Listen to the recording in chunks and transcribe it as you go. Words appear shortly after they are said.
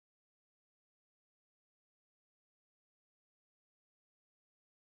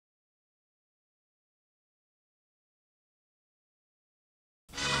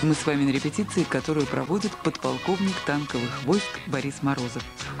Мы с вами на репетиции, которую проводит подполковник танковых войск Борис Морозов,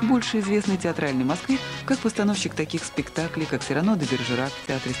 больше известный театральной Москве как постановщик таких спектаклей, как «Сирано де Бержерак» в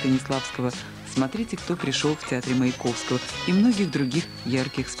театре Станиславского, «Смотрите, кто пришел» в театре Маяковского и многих других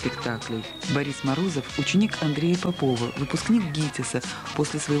ярких спектаклей. Борис Морозов – ученик Андрея Попова, выпускник ГИТИСа.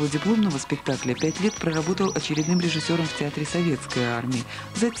 После своего дипломного спектакля 5 лет проработал очередным режиссером в театре Советской Армии.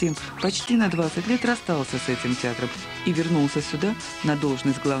 Затем почти на 20 лет расстался с этим театром и вернулся сюда на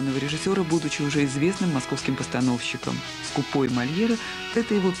должность главного режиссера, будучи уже известным московским постановщиком. «Скупой» Мольера –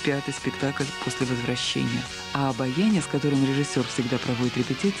 это его 5-й спектакль после возвращения. А обаяние, с которым режиссер всегда проводит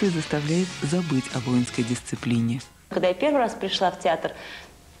репетиции, заставляет забыть о воинской дисциплине. Когда я первый раз пришла в театр,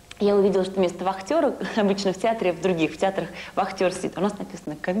 я увидела, что вместо вахтера, обычно в театре, в других театрах вахтер сидит, у нас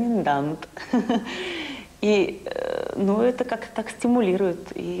написано «комендант». И, ну, это как-то так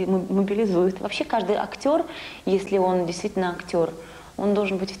стимулирует и мобилизует. Вообще каждый актер, если он действительно актер, он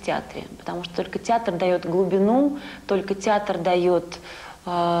должен быть в театре, потому что только театр дает глубину, только театр дает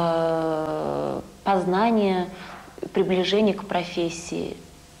познание, приближение к профессии.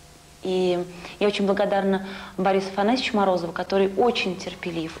 И я очень благодарна Борису Афанасьевичу Морозову, который очень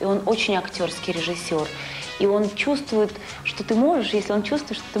терпелив, и он очень актерский режиссер. И он чувствует, что ты можешь, если он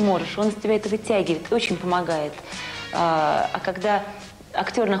чувствует, что ты можешь, он из тебя это вытягивает, очень помогает. А когда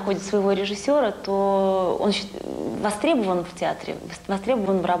актер находит своего режиссера, то он востребован в театре,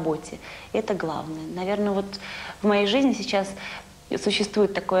 востребован в работе. И это главное. Наверное, вот в моей жизни сейчас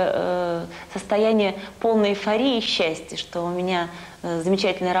существует такое состояние полной эйфории и счастья, что у меня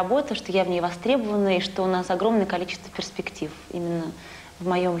замечательная работа, что я в ней востребована, и что у нас огромное количество перспектив именно в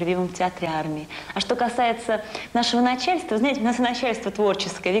моем любимом театре армии. А что касается нашего начальства, знаете, у нас начальство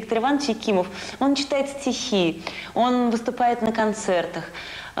творческое. Виктор Иванович Якимов, он читает стихи, он выступает на концертах.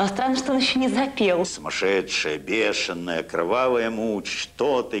 Странно, что он еще не запел. Сумасшедшая, бешеная, кровавая муть,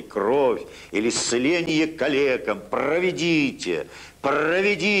 что ты, кровь или исцеление калекам. Проведите,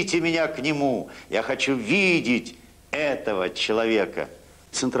 проведите меня к нему. Я хочу видеть этого человека.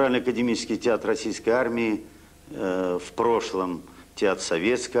 Центральный академический театр Российской Армии, в прошлом театр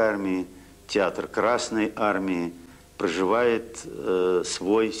Советской Армии, театр Красной Армии, проживает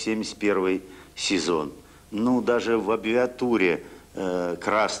свой 71-й сезон. Ну, даже в аббревиатуре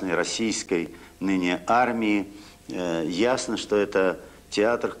Красной Российской ныне армии ясно, что это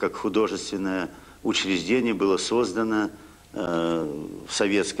театр как художественное учреждение было создано в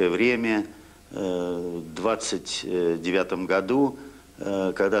советское время, в 1929 году,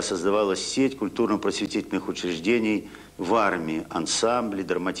 когда создавалась сеть культурно-просветительных учреждений в армии, ансамбли,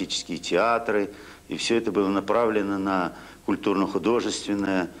 драматические театры. И все это было направлено на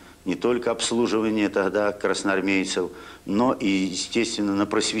культурно-художественное, не только обслуживание тогда красноармейцев, но и, естественно, на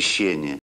просвещение.